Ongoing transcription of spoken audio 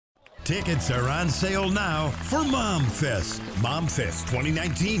Tickets are on sale now for MOMFEST. MOMFEST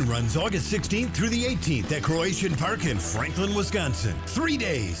 2019 runs August 16th through the 18th at Croatian Park in Franklin, Wisconsin. 3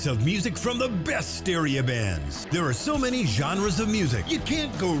 days of music from the best area bands. There are so many genres of music, you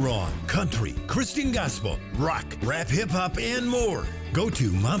can't go wrong. Country, Christian gospel, rock, rap, hip-hop, and more. Go to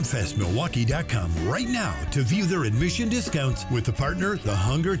MOMFestMilwaukee.com right now to view their admission discounts with the partner, the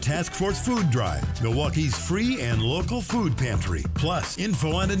Hunger Task Force Food Drive, Milwaukee's free and local food pantry. Plus,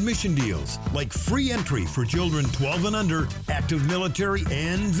 info on admission deals, like free entry for children 12 and under, active military,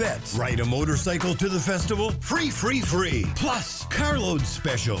 and vets. Ride a motorcycle to the festival? Free, free, free. Plus, carload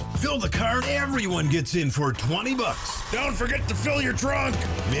special. Fill the car, everyone gets in for $20. Don't forget to fill your trunk.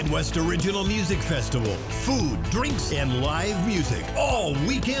 Midwest Original Music Festival. Food, drinks, and live music. All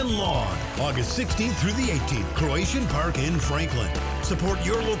weekend long. August 16th through the 18th, Croatian Park in Franklin. Support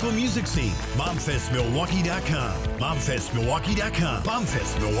your local music scene. MOMFestMilwaukee.com. MOMFestMilwaukee.com.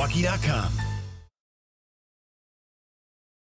 MOMFestMilwaukee.com.